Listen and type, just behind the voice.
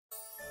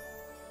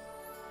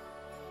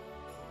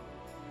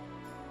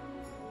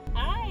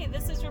Hi,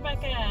 this is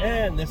Rebecca.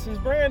 And this is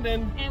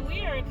Brandon. And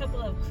we are a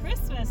couple of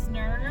Christmas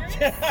nerds.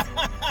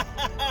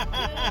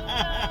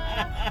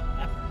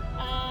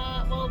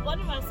 Well,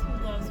 one of us who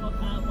loves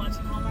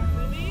watching Hallmark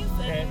movies.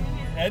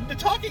 And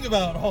talking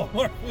about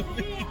Hallmark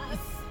movies. Yes.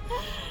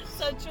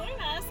 So join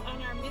us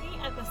on our mini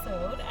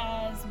episode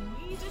as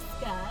we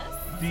discuss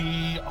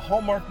the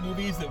Hallmark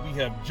movies that we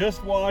have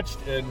just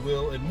watched and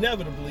will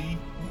inevitably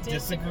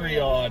disagree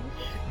on.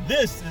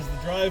 This is the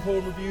Drive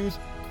Home Reviews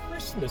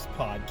Christmas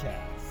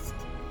podcast.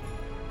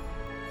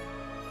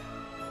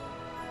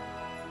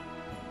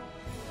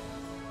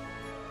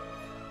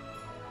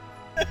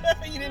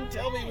 You didn't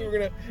tell me we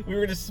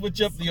were gonna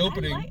switch up the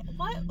opening.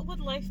 What would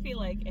life be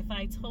like if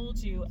I told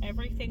you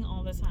everything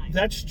all the time?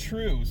 That's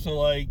true.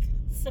 So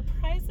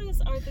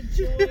surprises are the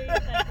joy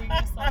that bring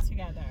us all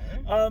together.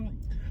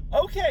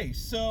 Okay,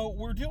 so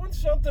we're doing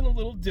something a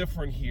little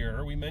different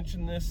here. We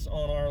mentioned this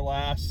on our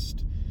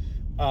last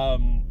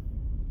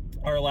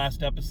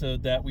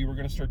episode that we were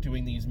going to start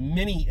doing these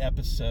mini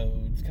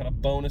episodes, kind of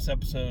bonus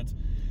episodes,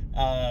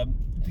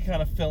 to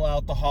kind of fill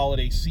out the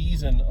holiday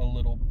season a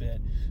little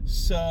bit.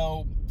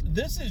 So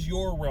this is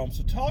your realm.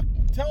 So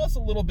tell us a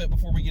little bit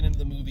before we get into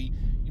the movie,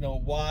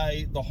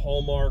 why the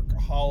Hallmark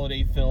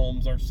holiday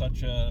films are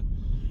such a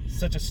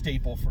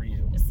staple for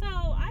you. So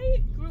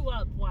I grew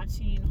up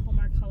watching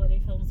Hallmark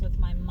holiday films with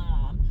my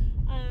mom.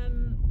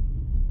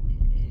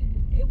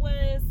 It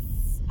was,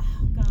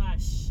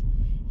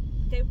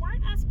 they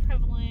weren't as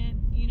prevalent,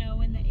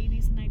 in the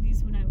 80s and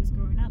 90s when I was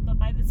growing up. But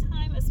by the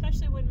time,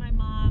 especially when my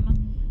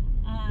mom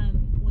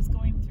was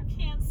going through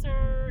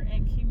cancer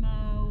and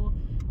chemo,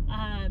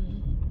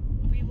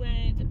 we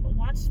would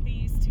watch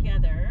these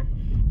together,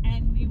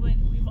 and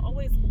we've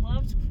always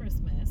loved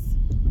Christmas,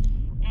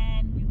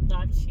 and we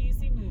love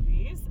cheesy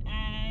movies,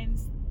 and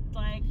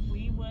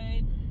we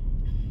would,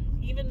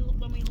 even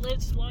when we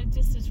lived long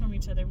distance from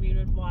each other, we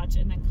would watch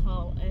and then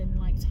call and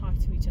talk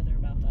to each other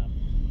about them.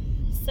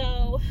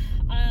 So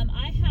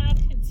I have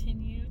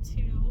continued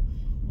to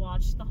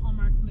watch the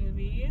Hallmark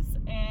movies,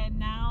 and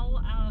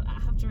now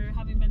after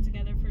having been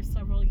together for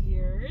several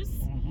years,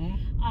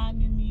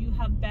 and you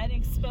have been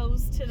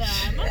exposed to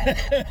them,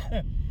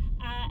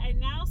 and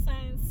now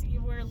since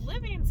you were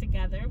living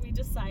together, we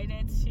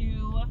decided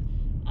to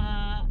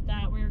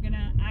that we were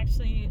gonna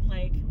actually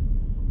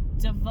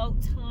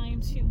devote time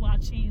to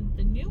watching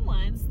the new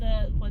ones,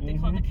 what they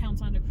call the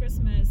Countdown to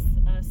Christmas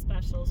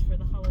specials for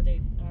the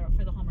holiday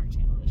for the Hallmark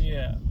Channel this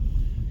year.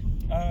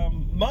 Yeah.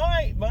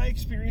 My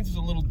experience is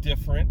a little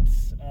different.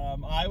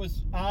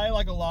 I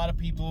like a lot of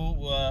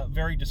people,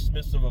 very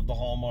dismissive of the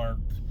Hallmark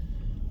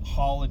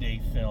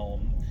holiday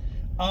film.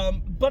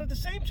 But at the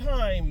same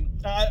time,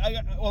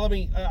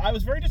 I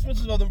was very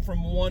dismissive of them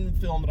from one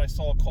film that I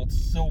saw called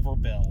Silver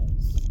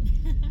Bells,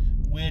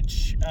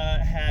 which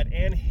had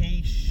Anne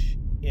Heche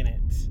in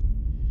it.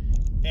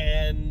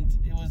 And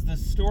it was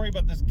this story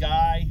about this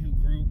guy who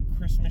grew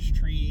Christmas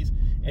trees,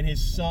 and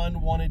his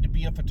son wanted to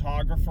be a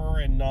photographer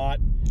and not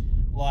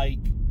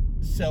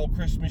sell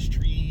Christmas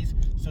trees.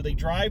 So they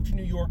drive to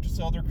New York to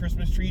sell their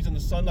Christmas trees, and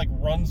the son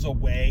runs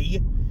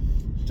away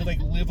to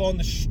live on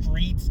the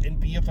streets and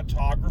be a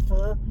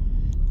photographer.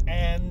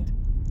 And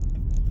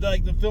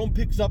the film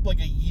picks up a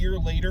year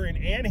later, and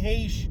Anne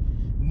Heche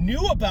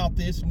knew about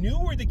this, knew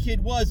where the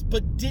kid was,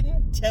 but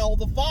didn't tell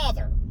the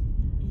father.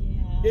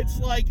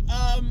 It's I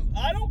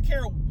don't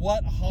care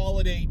what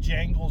holiday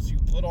jangles you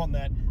put on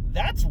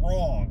that's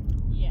wrong.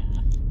 Yeah.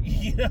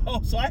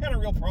 So I had a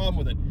real problem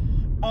with it.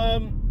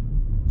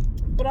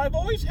 But I've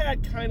always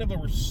had kind of a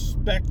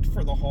respect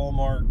for the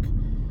Hallmark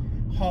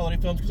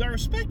holiday films, because I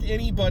respect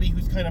anybody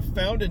who's kind of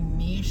found a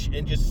niche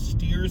and just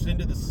steers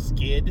into the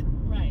skid.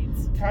 Right.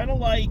 Kind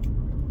of a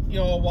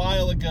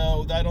while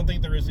ago, I don't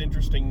think they're as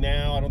interesting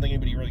now. I don't think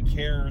anybody really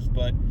cares,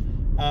 but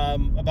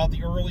about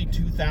the early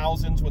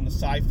 2000s when the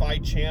Sci-Fi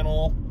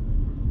Channel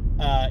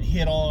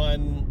hit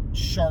on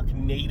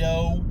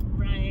Sharknado.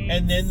 Right.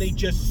 And then they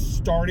just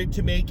started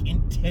to make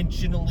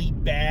intentionally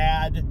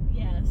bad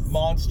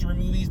monster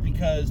movies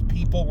because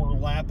people were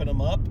lapping them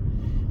up.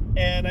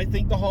 And I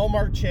think the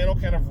Hallmark Channel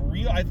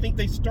I think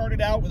they started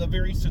out with a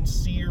very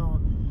sincere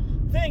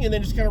thing, and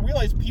then just kind of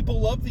realized people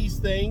love these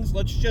things.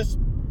 Let's just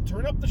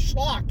turn up the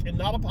schlock and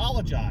not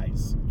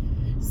apologize.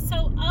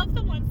 So, of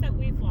the ones that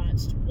we've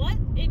watched, what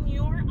in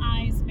your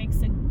eyes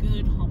makes a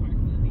good Hallmark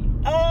movie?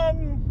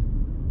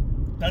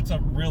 That's a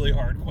really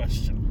hard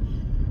question.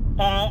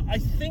 I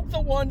think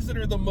the ones that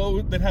are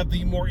that have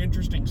the more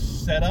interesting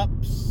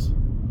setups.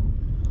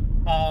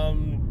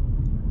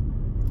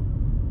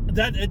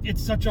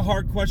 It's such a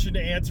hard question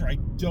to answer. I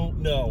don't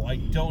know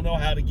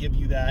how to give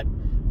you that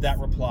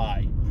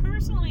reply.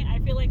 Personally, I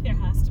feel like there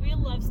has to be a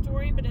love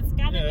story, but it's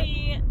got to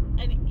be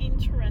an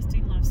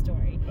interesting love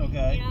story.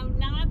 Okay.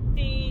 Not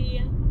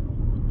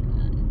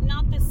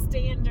the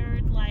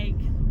standard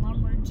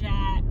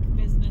lumberjack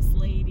business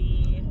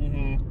lady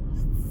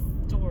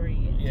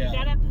story. Yeah. You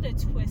gotta put a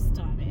twist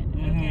on it.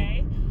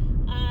 Okay.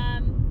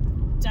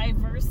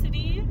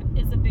 Diversity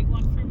is a big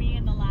one for me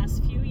in the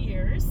last few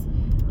years.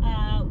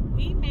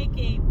 We make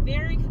a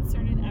very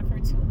concerted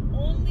effort to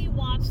only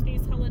watch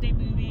these holiday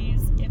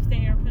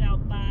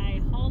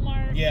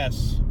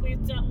Yes. We've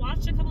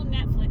watched a couple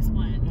Netflix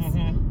ones,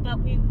 but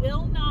we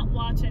will not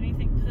watch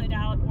anything put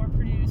out or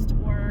produced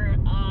or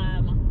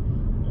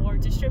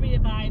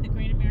distributed by the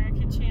Great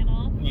American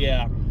Channel.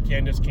 Yeah,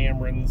 Candace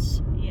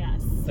Cameron's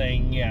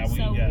thing. Yeah, we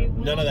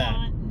none of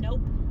that.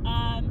 Nope.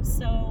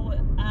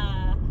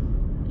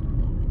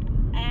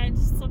 And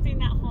something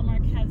that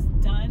Hallmark has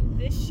done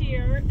this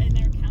year in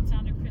their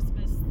countdown to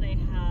Christmas, they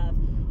have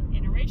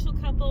interracial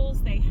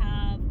couples. They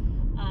have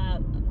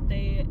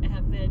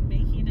been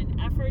making an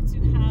effort to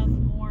have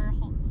more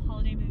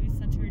holiday movies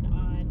centered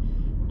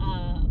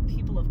on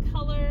people of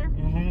color.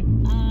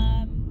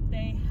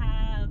 They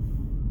have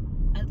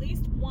at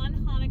least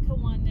one Hanukkah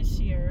one this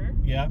year.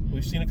 Yeah,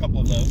 we've seen a couple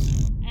of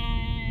those.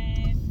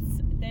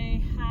 And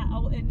they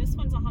have, and this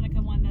one's a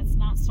Hanukkah one that's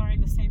not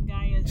starring the same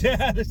guy as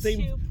the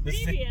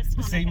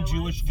same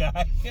Jewish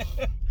guy.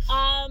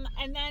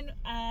 And then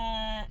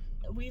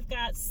we've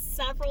got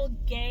several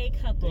gay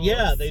couples.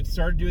 Yeah, they've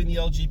started doing the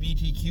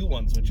LGBTQ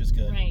ones, which is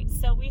good. Right.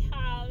 So we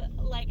have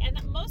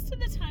and most of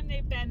the time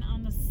they've been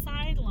on the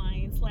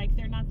sidelines, like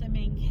they're not the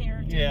main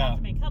character, not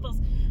the main couples.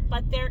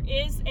 But there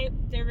is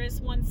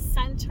one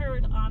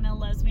centered on a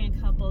lesbian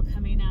couple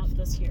coming out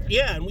this year.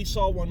 Yeah, and we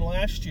saw one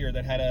last year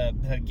that had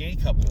a gay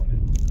couple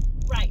in it.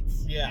 Right.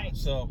 Yeah. Right.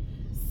 So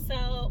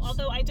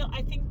although I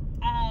think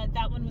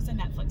that one was a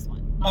Netflix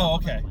one. Oh,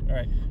 okay. All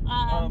right.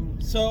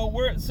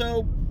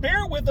 So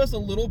bear with us a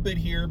little bit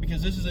here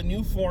because this is a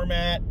new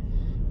format.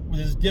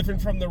 This is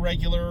different from the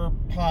regular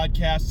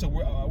podcast. So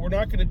we're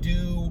not going to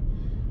do,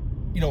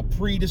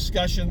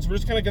 pre-discussions. We're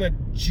just kind of going to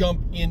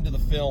jump into the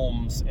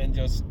films and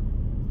just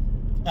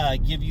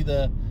give you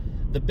the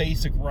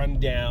basic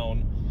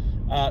rundown.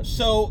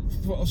 So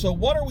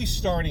what are we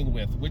starting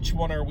with? Which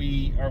one are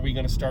we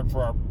going to start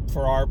for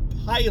our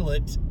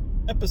pilot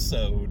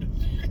episode?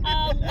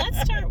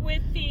 Let's start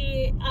with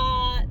the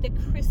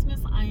Christmas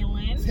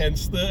Island.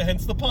 Hence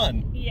the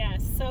pun.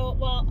 Yes. So,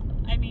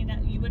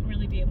 you wouldn't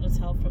really be able to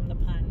tell from the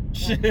pun.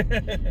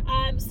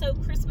 But, so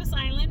Christmas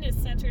Island is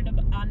centered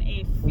on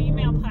a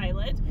female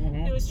pilot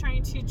who is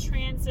trying to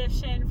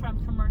transition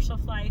from commercial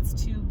flights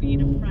to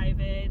being a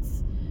private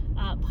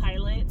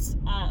pilot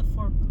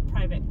for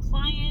private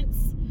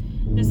clients.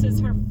 This is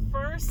her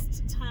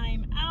first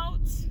time out.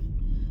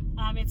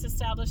 It's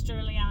established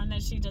early on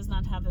that she does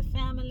not have a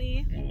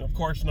family. Of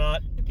course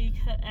not.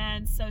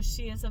 And so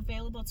she is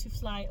available to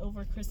fly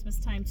over Christmas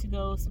time to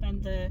go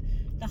spend the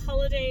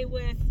holiday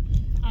with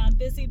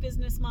busy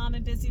business mom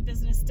and busy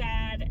business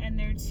dad and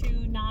their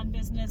two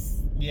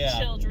non-business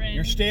children.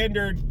 Your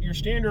standard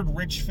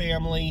rich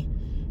family.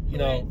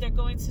 They're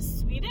going to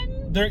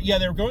Sweden?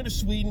 They're going to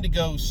Sweden to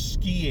go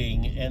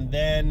skiing, and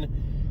then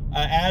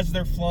as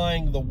they're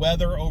flying, the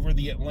weather over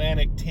the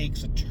Atlantic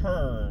takes a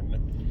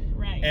turn.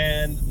 Right.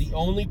 And the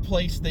only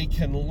place they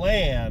can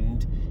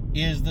land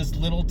is this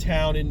little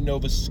town in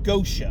Nova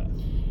Scotia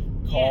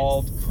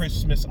called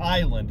Christmas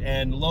Island.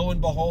 And lo and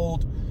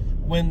behold,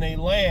 when they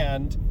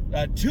land,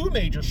 two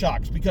major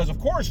shocks, because of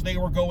course they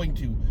were going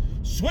to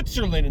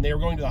Switzerland and they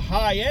were going to the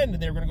high end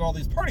and they were going to go to all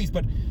these parties,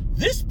 but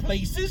this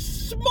place is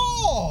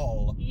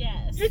small.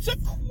 Yes. It's a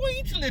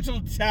quaint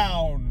little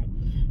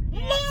town.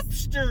 Yes.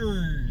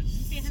 Lobsters.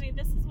 See, honey,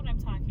 this is what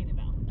I'm talking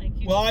about.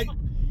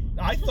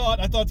 I thought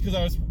because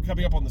I was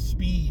coming up on the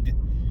speed.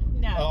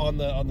 No. On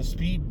the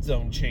speed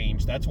zone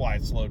change. That's why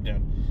it slowed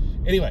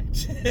down. Anyway.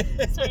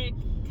 Sorry,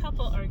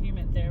 couple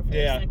argument there for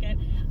a second.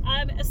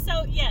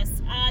 So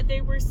yes,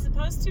 they were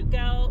supposed to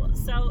go.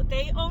 So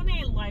they own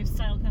a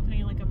lifestyle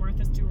company, like a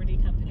Martha Stewart-y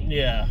company.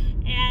 Yeah.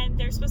 And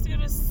they're supposed to go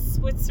to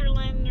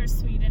Switzerland or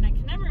Sweden. I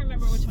can never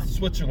remember which one.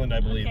 Switzerland, I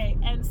believe. Okay,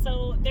 and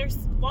so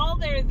while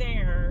they're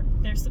there,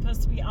 they're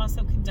supposed to be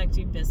also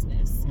conducting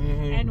business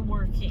and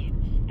working.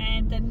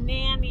 And the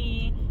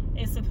nanny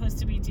is supposed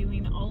to be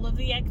doing all of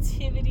the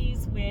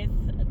activities with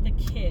the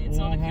kids,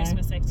 all the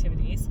Christmas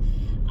activities.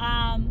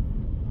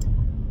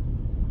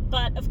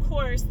 But of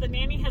course, the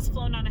nanny has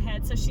flown on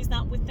ahead, so she's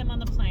not with them on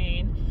the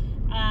plane.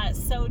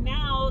 So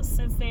now,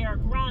 since they are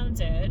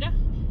grounded,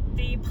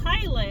 the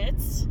pilot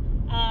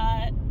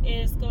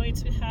is going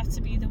to have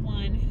to be the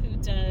one who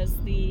does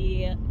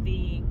the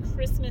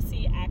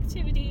Christmassy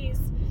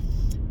activities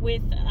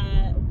with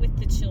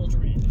the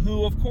children.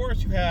 Who, of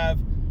course, you have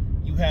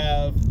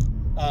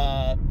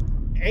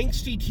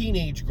angsty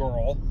teenage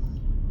girl,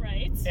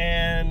 right?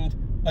 And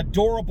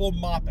adorable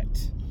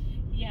Moppet.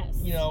 Yes.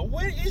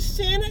 When is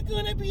Santa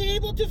going to be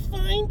able to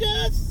find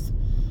us?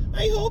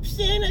 I hope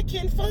Santa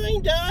can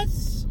find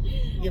us.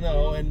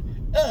 And,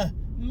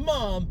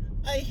 Mom,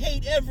 I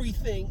hate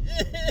everything.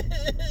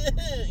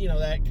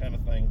 That kind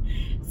of thing.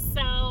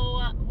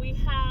 So we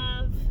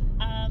have,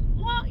 I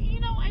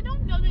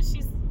don't know that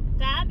she's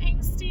that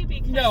angsty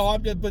because... No,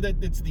 but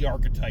it's the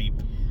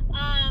archetype.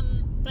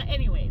 But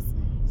anyways,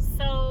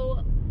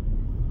 so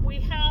we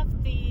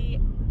have the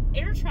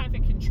air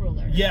traffic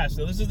controller. Yeah,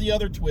 so this is the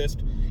other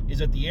twist, is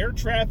that the air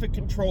traffic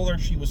controller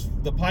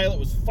the pilot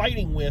was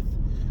fighting with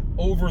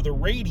over the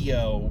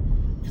radio,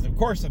 because of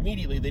course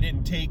immediately they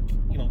didn't take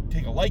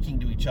a liking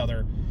to each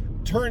other.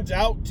 turns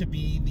out to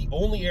be the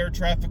only air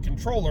traffic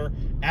controller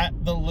at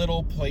the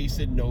little place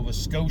in Nova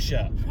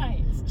Scotia.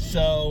 Right.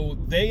 So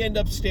they end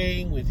up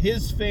staying with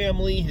his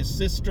family, his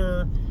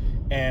sister,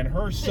 and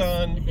her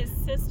son. His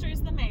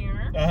sister's the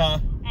mayor. Uh-huh.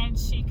 And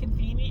she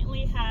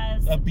conveniently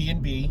has A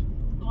B&B.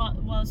 Well,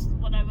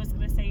 what I was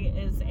going to say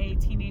is a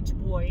teenage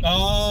boy.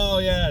 Oh,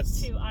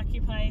 yes. To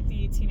occupy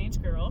the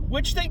teenage girl.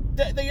 Which they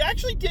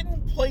actually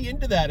didn't play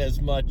into that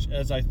as much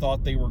as I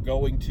thought they were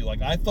going to.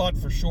 Like, I thought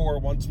for sure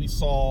once we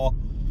saw,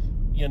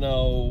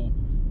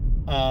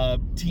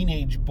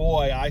 teenage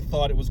boy, I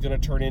thought it was going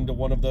to turn into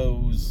one of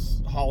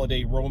those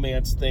holiday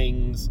romance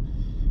things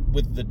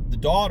with the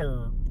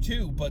daughter,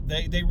 too. But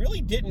they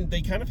really didn't.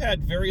 They kind of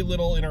had very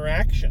little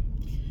interaction.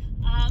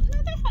 No,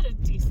 they had a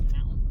decent amount.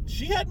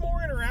 She had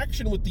more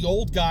interaction with the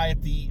old guy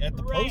at the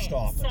post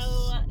office.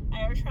 So,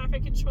 air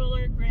traffic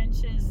controller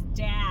Grinch's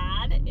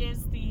dad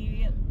is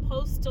the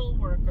postal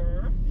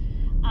worker,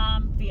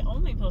 the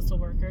only postal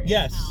worker in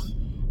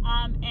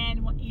town.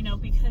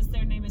 And because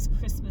their name is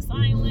Christmas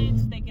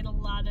Island, they get a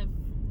lot of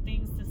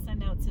things to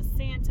send out to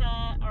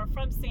Santa or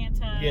from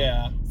Santa.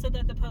 Yeah. So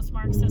that the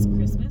postmark says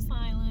Christmas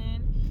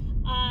Island.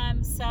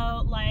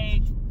 So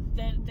like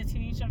the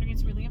teenage daughter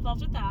gets really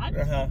involved with that.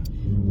 Uh-huh.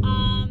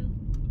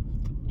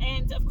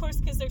 And of course,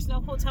 because there's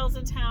no hotels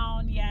in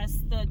town,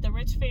 yes, the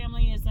rich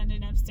family is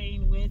ended up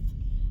staying with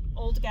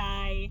old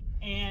guy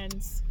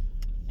and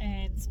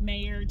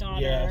mayor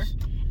daughter. Yes.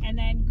 And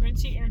then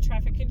Grinchy air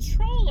traffic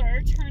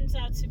controller turns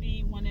out to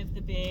be one of the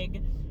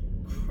big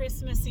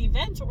Christmas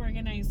event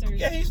organizers.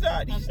 Yeah, he's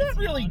not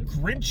really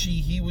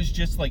Grinchy. He was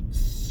just like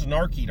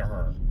snarky to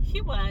her.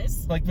 He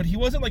was. But he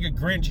wasn't like a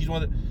Grinch. He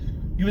was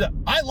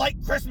I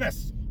like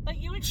Christmas. But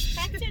you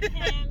expected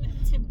him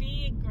to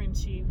be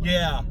Grinchy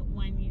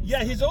when you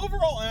his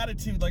overall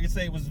attitude, like I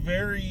say, was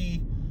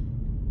very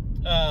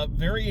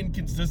very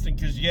inconsistent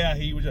because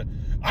he was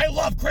I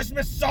love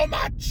Christmas so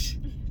much.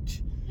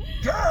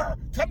 Grr,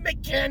 come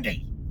make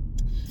candy.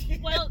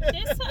 Well,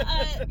 this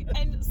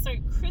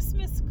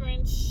Christmas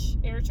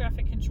Grinch air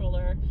traffic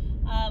controller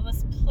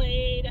was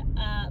played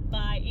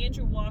by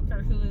Andrew Walker,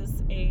 who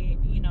is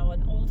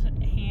an old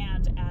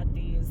hand at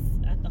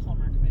the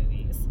Hallmark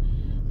movies.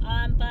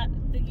 But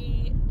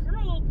the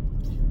girl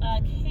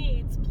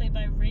Kate's played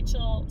by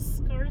Rachel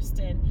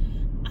Scarston.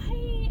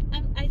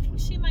 I think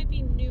she might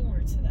be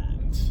newer to that.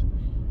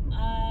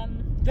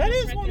 That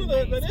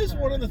is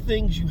one of the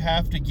things you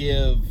have to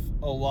give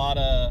a lot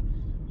of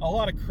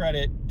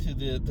credit to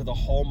the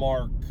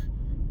Hallmark,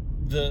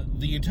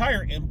 the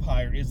entire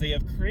empire, is they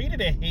have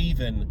created a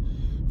haven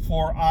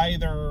for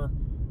either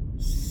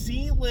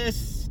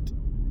C-list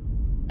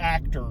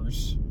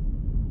actors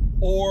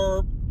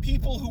or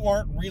people who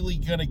aren't really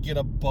gonna get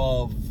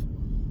above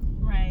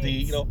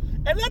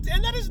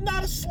and that is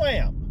not a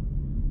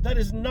slam. That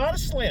is not a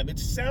slam. It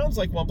sounds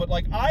like one, but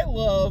like I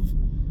love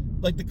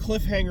like the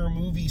cliffhanger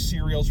movie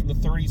serials from the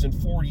 30s and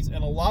 40s,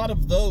 and a lot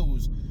of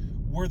those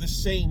were the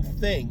same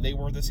thing. They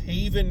were this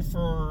haven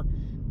for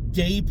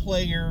day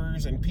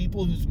players and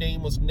people whose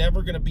name was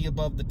never going to be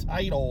above the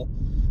title,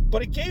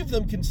 but it gave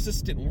them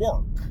consistent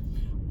work.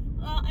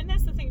 And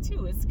that's the thing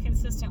too, it's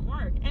consistent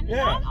work. And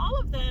not all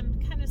of them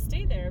kind of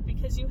stay there,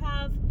 because you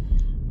have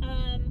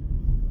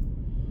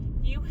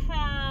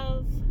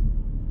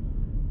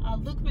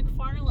Luke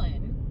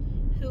McFarlane,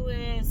 who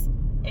is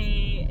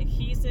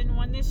he's in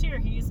one this year.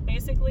 He's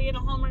basically in a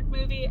Hallmark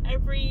movie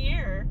every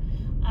year.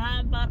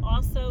 But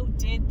also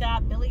did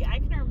that Billy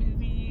Eichner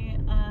movie.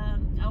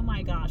 Oh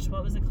my gosh,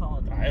 what was it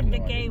called? I have no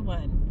idea. Gay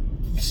one.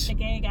 The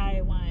gay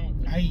guy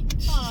one.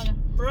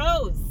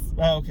 Bros.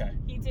 Oh, okay.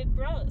 He did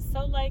Bros.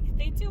 So like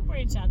they do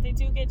branch out. They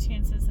do get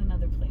chances in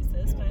other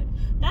places. But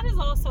that is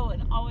also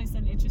always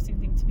an interesting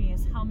thing to me,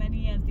 is how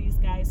many of these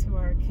guys who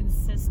are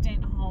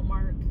consistent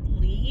Hallmark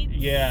leads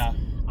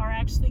are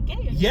actually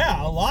gay.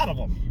 Yeah, a lot of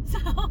them. So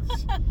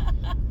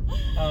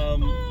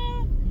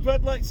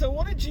but like, so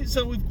what did you?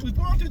 So we've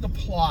gone through the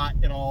plot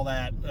and all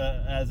that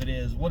as it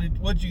is. What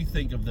did you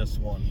think of this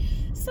one?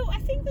 So I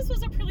think this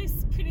was a pretty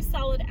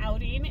solid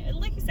outing.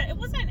 Like you said, it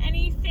wasn't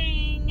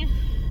anything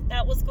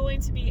that was going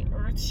to be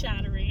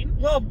earth-shattering.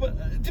 Well,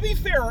 but to be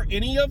fair, are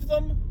any of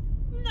them?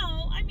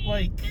 No, I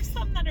mean, there's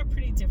some that are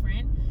pretty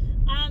different.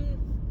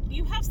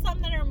 You have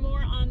some that are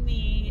more on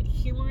the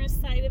humorous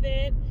side of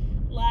it,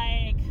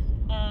 like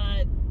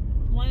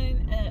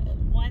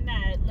one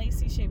that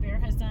Lacey Shea Bear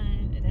has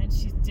done, and then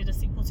she did a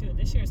sequel to it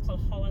this year. It's called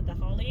Hall at the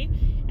Holly,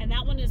 and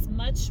that one is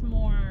much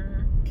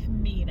more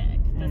comedic.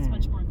 That's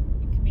much more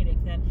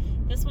comedic than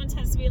this one.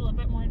 Tends to be a little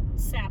bit more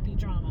sappy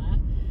drama.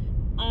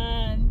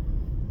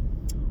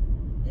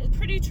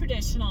 Pretty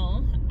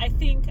traditional. I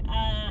think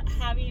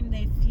having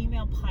the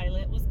female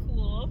pilot was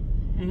cool.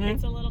 Mm-hmm.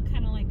 It's a little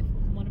kind of like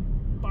one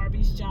of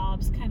Barbie's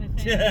jobs kind of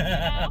thing.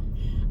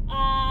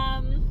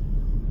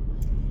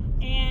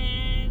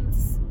 And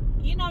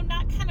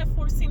not kind of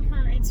forcing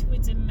her into a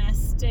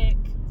domestic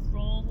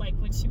role. Like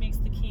when she makes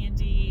the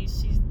candy,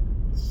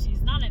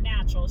 she's not a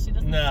natural. She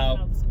doesn't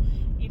know,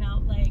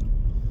 like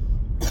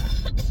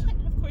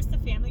and of course the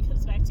family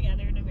comes back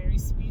together in a very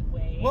sweet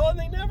way. Well, and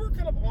they never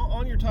kind of,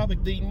 on your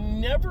topic, they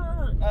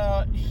never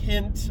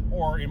hint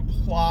or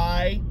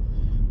imply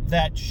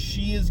that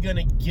she is going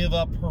to give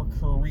up her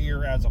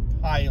career as a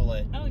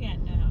pilot. Oh, yeah,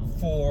 no.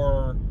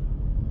 For,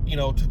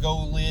 to go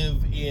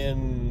live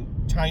in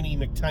Tiny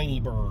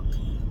McTinyburg.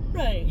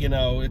 Right.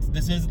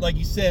 This is, like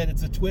you said,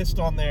 it's a twist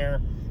on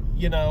there,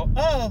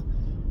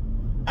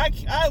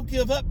 I'll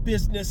give up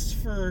business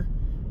for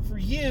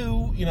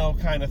you,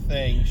 kind of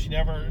thing. She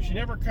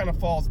never kind of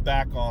falls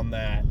back on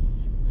that.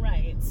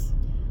 Right.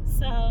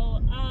 So,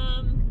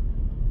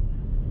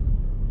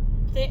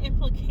 the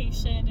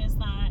implication is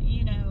that,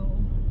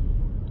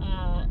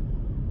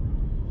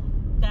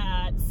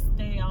 that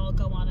they all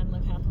go on and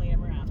live happily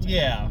ever after.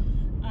 Yeah.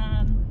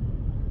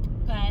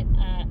 But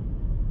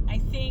I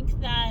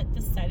think that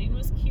the setting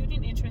was cute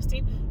and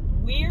interesting.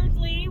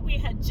 Weirdly, we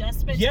had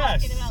just been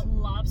talking about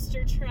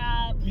lobster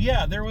trap.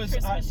 Yeah, there was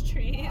Christmas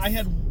trees.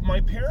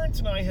 My parents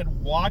and I had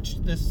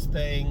watched this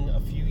thing a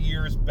few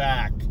years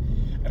back,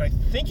 and I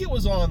think it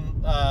was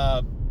on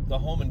the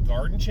Home and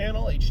Garden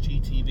channel,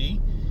 HGTV,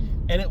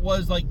 and it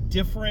was like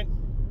different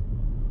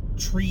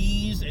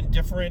trees and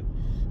different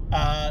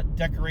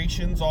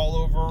decorations all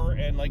over,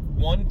 and like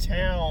one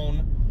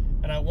town,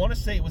 and I want to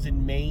say it was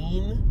in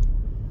Maine.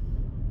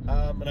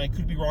 And I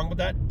could be wrong with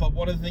that, but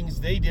one of the things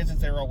they did,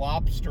 since they're a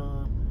lobster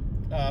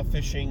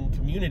fishing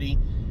community,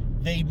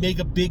 they make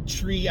a big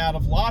tree out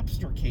of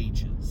lobster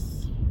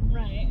cages.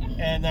 Right.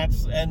 And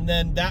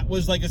then that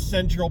was like a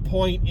central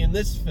point in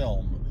this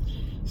film.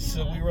 Yeah.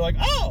 So we were like,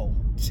 oh,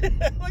 look at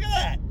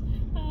that.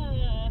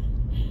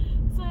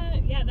 So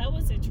yeah, that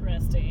was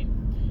interesting.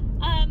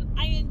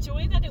 I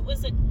enjoy that it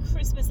was a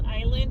Christmas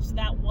island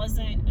that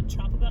wasn't a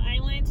tropical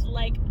island.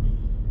 Like,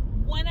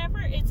 whenever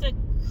it's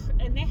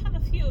and they have a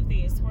few of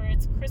these where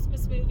it's a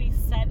Christmas movie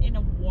set in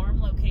a warm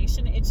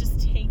location, it just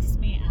takes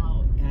me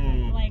out.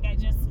 Like, I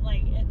just,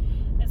 like,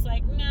 it's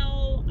like,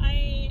 no,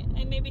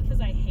 and maybe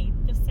because I hate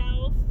the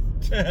South.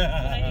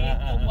 I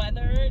hate the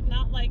weather,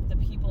 not like the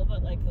people,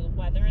 but like the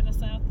weather in the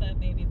South, that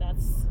maybe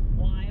that's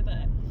why,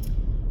 but,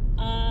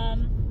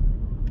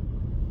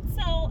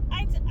 so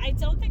I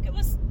don't think it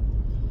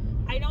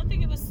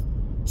was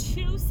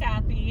too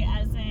sappy,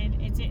 as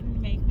in it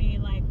didn't make me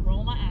like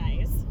roll my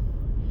eyes.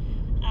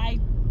 I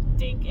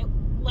think it,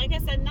 like I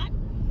said, not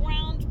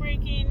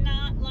groundbreaking,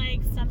 not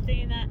like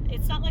something that,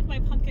 it's not like my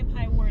Pumpkin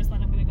Pie Wars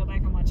that I'm going to go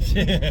back and watch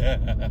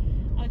it.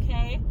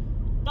 Okay?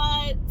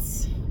 But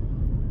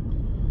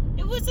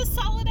it was a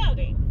solid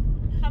outing.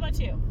 How about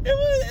you?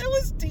 It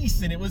was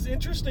decent. It was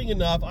interesting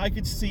enough. I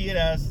could see it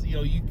as,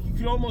 you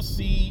could almost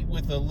see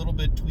with a little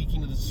bit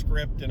tweaking of the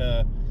script and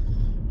a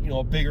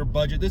bigger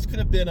budget. This could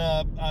have been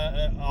a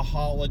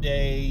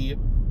holiday,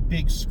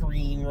 big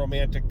screen,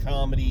 romantic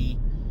comedy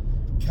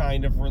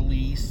kind of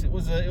release. It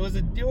was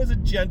a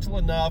gentle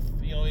enough,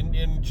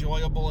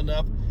 enjoyable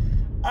enough.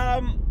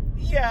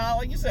 Yeah,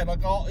 like you said, like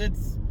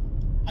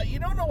you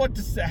don't know what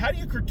to say. How do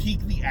you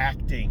critique the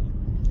acting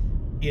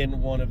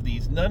in one of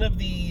these? None of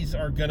these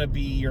are gonna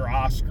be your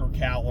Oscar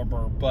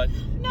caliber, but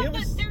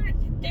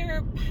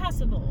they're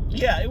passable.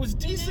 Yeah, it was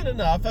decent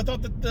enough. I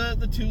thought that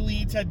the two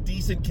leads had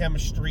decent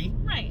chemistry.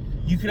 Right.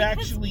 You could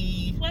because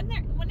actually,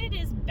 when it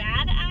is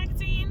bad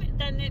acting,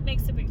 then it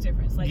makes a big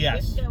difference. Like,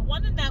 yes. The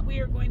one that we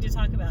are going to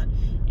talk about,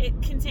 it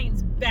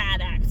contains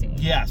bad acting.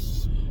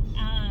 Yes.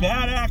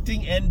 Bad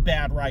acting and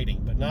bad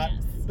writing, but not.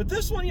 Yes. But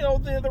this one,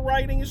 the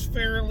writing is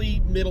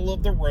fairly middle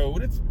of the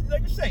road. It's,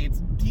 like I say, it's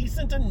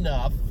decent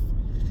enough.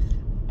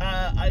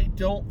 I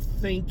don't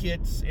think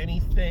it's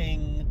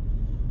anything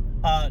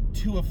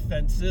too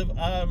offensive.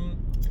 A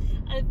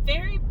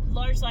very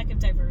large lack of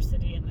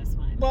diversity in this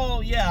one.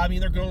 Well, yeah, I mean,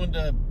 they're going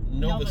to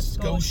Nova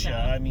Scotia.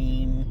 I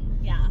mean,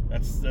 yeah,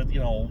 that's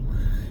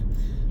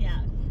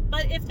Yeah,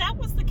 but if that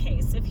was the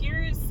case, if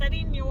you're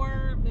setting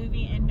your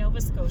movie in Nova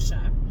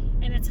Scotia,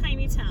 in a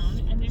tiny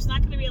town, and there's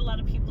not going to be a lot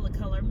of people of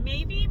color,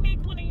 maybe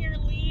make one of your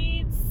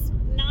leads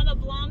not a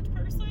blonde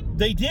person?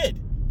 They did.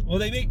 Well,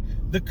 they made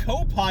the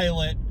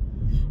co-pilot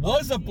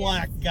was a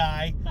black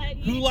guy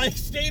who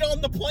stayed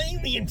on the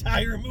plane the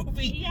entire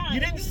movie. Yeah, you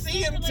didn't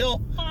see him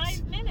until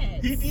 5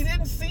 minutes. You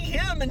didn't see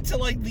him until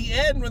like the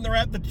end when they're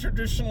at the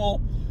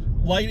traditional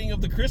lighting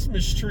of the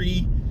Christmas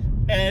tree,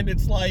 and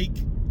it's like,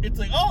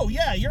 oh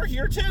yeah, you're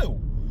here too.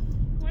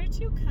 Where'd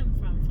you come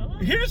from, fella?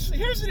 Here's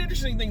an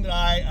interesting thing that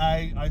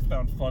I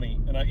found funny,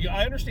 and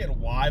I understand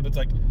why, but it's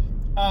like,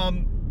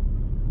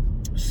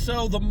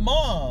 so the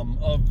mom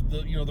of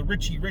the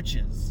Richie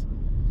Riches,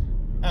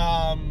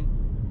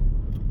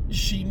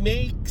 she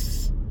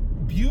makes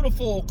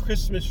beautiful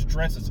Christmas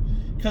dresses,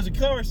 because of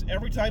course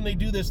every time they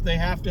do this they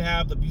have to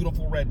have the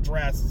beautiful red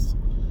dress,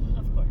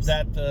 of course,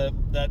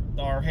 that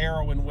our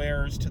heroine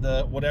wears to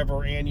the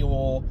whatever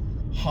annual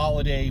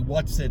holiday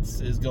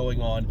is going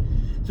on.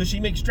 So she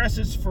makes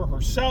dresses for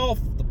herself,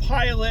 the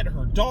pilot,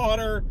 her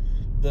daughter,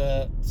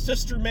 the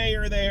sister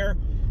mayor there,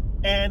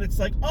 and it's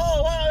like,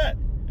 oh wow,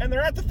 and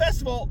they're at the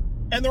festival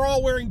and they're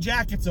all wearing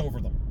jackets over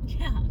them.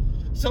 Yeah.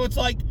 So it's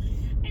like,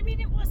 I mean,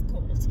 it was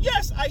cold.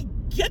 Yes, I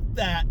get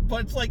that,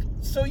 but it's like,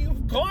 so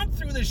you've gone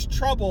through this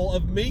trouble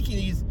of making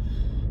these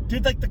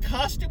Did like the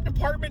costume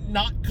department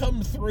not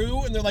come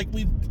through and they're like,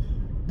 we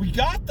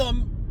got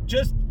them,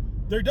 just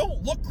they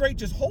don't look great,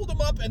 just hold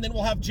them up and then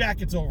we'll have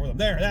jackets over them.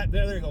 There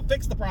you go,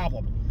 fix the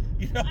problem.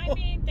 You know? I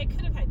mean, they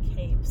could have had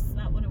capes.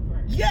 That would have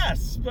worked.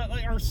 Yes, but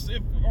like, or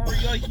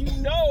like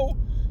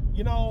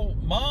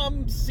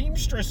mom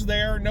seamstress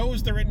there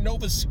knows they're in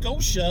Nova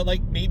Scotia.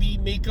 Like maybe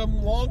make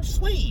them long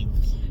sleeve.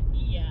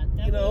 Yeah,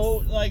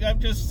 like I'm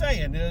just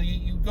saying,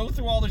 you go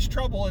through all this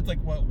trouble. It's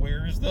like, what?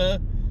 Where's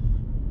the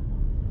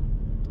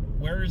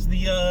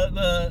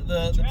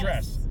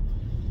dress?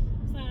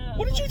 So,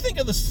 What did you think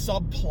of the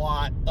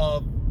subplot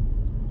of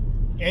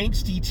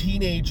angsty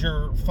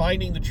teenager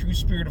finding the true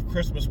spirit of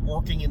Christmas,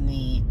 working in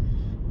the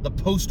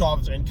post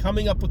office and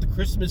coming up with the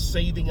Christmas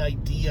saving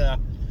idea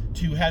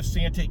to have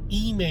Santa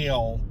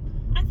email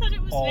I thought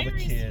it was all very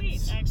the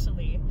kids? sweet,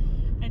 actually.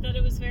 I thought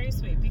it was very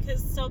sweet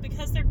because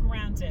they're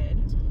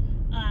grounded,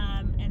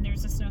 and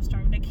there's a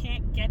snowstorm. They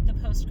can't get the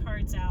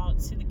postcards out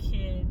to the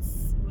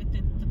kids with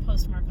the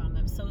postmark on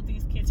them. So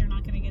these kids are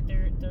not going to get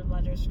their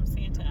letters from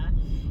Santa.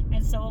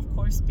 And so, of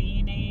course,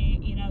 being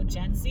a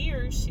Gen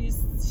Zer, she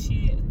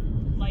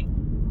like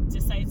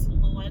decides,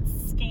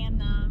 let's scan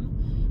them.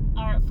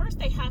 Or first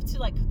they have to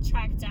like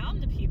track down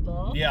the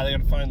people. Yeah, they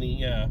gotta find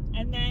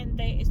and then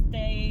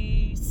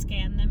they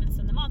scan them and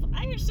send them off.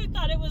 I actually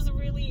thought it was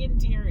really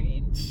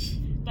endearing,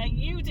 but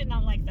you did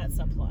not like that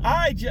subplot.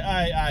 I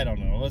don't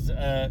know. It was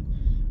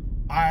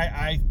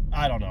I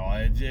don't know.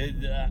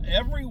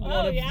 Every one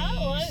of these.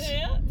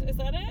 Yeah, is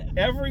that it?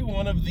 Every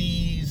one of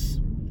these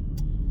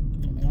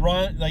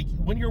run, like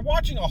when you're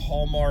watching a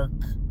Hallmark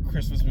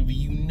Christmas movie,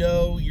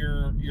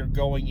 you're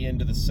going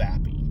into the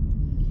sappy.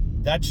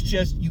 That's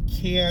just, you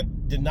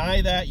can't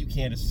deny that, you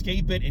can't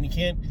escape it, and you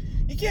can't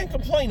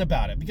complain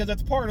about it because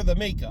that's part of the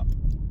makeup.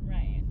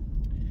 Right.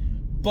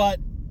 But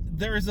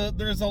there's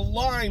a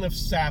line of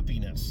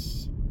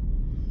sappiness,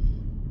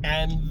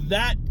 and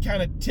that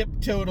kind of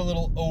tiptoed a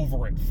little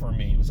over it for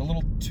me. It was a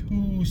little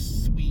too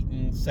sweet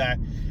and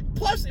sad.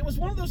 Plus, it was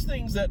one of those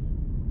things that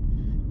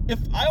if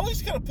I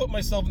always kind of put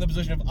myself in the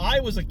position, if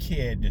I was a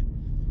kid,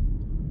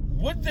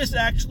 would this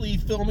actually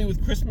fill me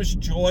with Christmas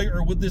joy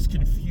or would this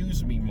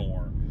confuse me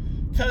more?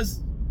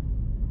 Because,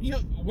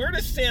 where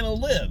does Santa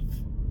live?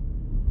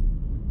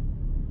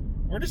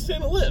 Where does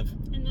Santa live?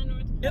 In the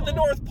North Pole. In the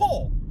North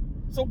Pole.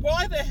 So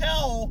why the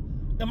hell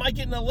am I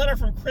getting a letter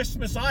from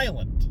Christmas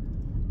Island?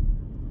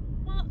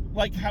 Well,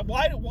 like,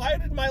 why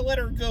did my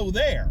letter go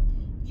there?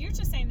 You're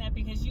just saying that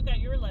because you got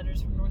your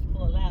letters from North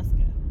Pole,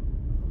 Alaska.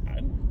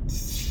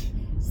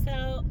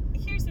 So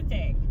here's the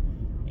thing,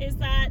 is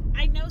that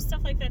I know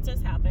stuff like that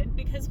does happen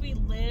because we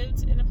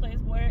lived in a place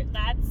where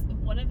that's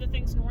one of the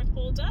things North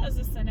Pole does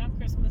is send out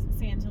Christmas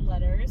Santa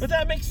letters. But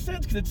that makes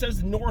sense because it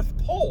says North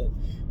Pole.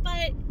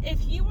 But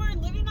if you were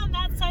living on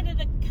that side of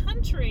the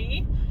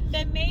country,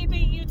 then maybe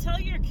you tell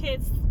your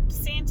kids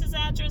Santa's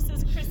address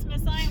is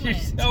Christmas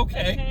Island.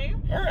 Okay.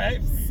 All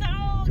right. So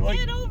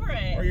get over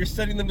it. Or you're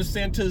sending them to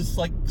Santa's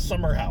like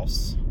summer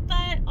house.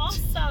 But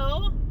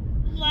also,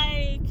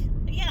 like,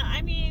 yeah,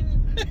 I mean,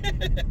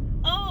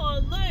 oh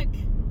look,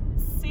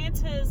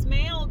 Santa's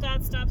mail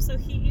got stopped, so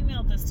he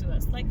emailed this to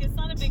us. Like, it's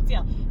not a big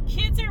deal.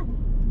 Kids are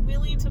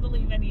willing to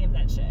believe any of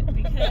that shit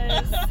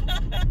because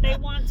they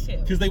want to.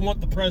 Because they want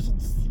the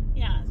presents.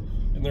 Yeah.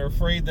 And they're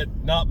afraid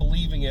that not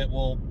believing it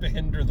will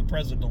hinder the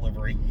present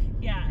delivery.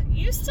 Yeah.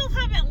 You still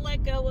haven't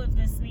let go of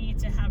this need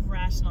to have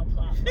rational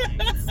plot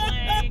lines.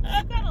 Like,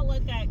 you gotta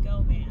let that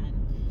go, man.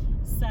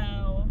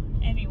 So,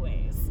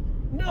 anyways.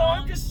 No,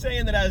 I'm just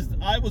saying that as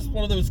I was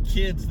one of those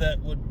kids that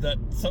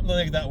something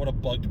like that would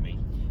have bugged me.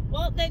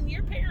 Well, then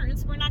your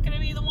parents were not going to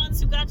be the ones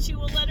who got you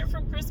a letter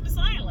from Christmas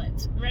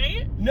Island,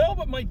 right? No,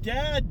 but my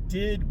dad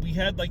did. We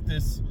had like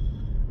this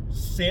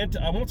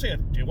Santa, I won't say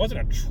it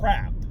wasn't a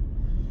trap,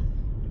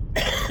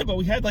 but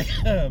we had like,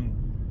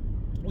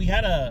 we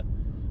had a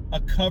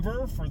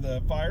cover for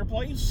the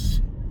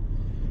fireplace.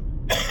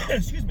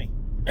 Excuse me.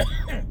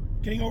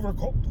 Getting over a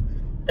cold.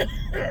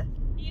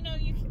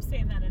 You keep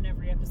saying that in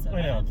every episode.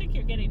 I know. I don't think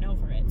you're getting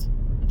over it.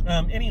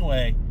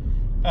 Anyway,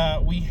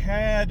 we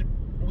had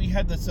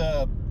this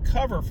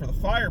cover for the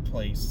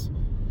fireplace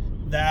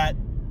that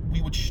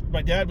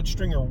my dad would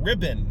string a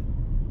ribbon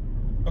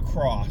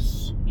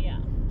across. Yeah.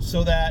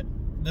 So that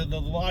the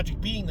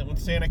logic being that when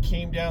Santa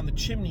came down the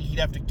chimney, he'd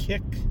have to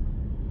kick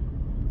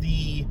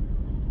the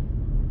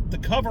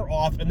cover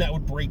off, and that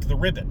would break the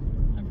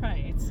ribbon.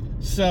 Right.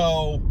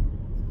 So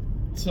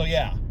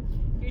yeah.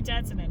 Your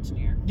dad's an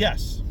engineer.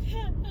 Yes.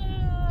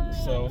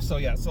 So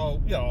yeah. So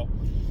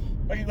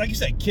like you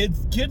said,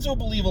 kids will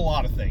believe a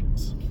lot of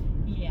things.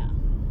 Yeah.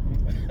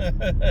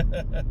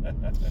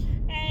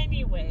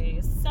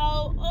 Anyways,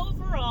 so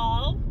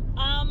overall,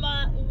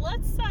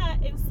 let's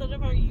instead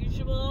of our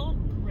usual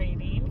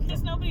grading,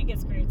 because nobody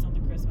gets grades on the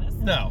Christmas.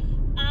 No.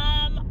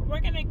 We're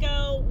gonna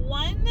go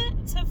 1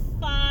 to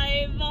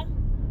 5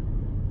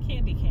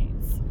 candy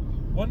canes.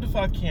 1 to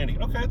 5 candy.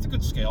 Okay, that's a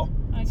good scale.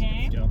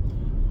 Okay. Good scale.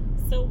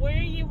 So where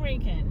are you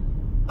ranking?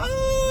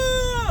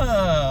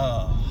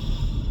 I'll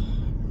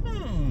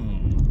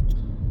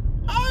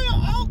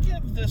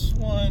give this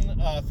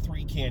one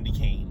 3 candy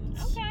canes.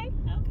 Okay.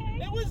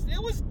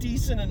 It was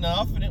decent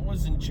enough, and it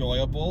was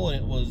enjoyable,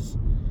 and it was,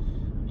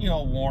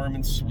 warm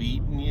and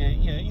sweet, and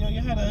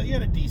you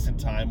had a decent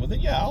time with it.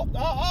 Yeah,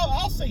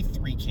 I'll say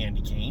 3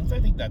 candy canes. I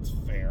think that's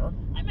fair.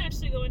 I'm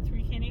actually going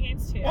 3 candy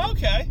canes too.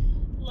 Okay.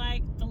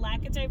 Like the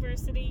lack of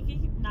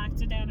diversity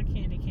knocked it down a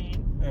candy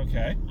cane.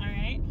 Okay. All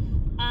right.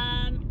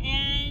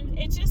 And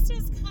it just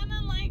is kind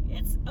of like,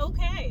 it's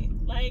okay.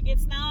 Like,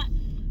 it's not,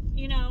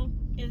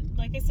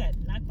 like I said,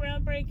 not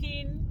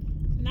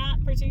groundbreaking,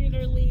 not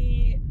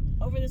particularly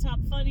over the top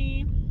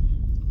funny,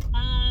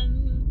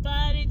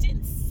 but it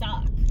didn't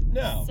suck.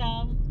 No.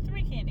 So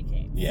 3 candy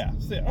canes. Yeah.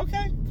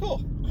 Okay.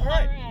 Cool. All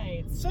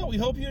right. So we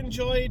hope you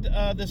enjoyed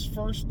this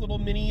first little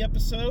mini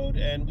episode,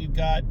 and we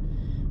got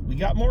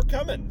more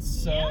coming.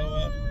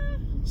 So.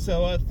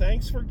 So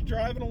thanks for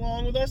driving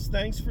along with us.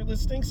 Thanks for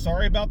listening.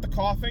 Sorry about the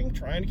coughing.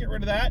 Trying to get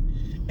rid of that.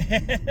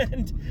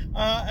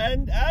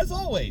 And as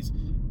always,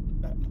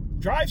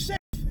 drive safe.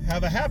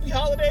 Have a happy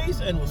holidays,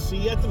 and we'll see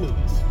you at the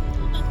movies.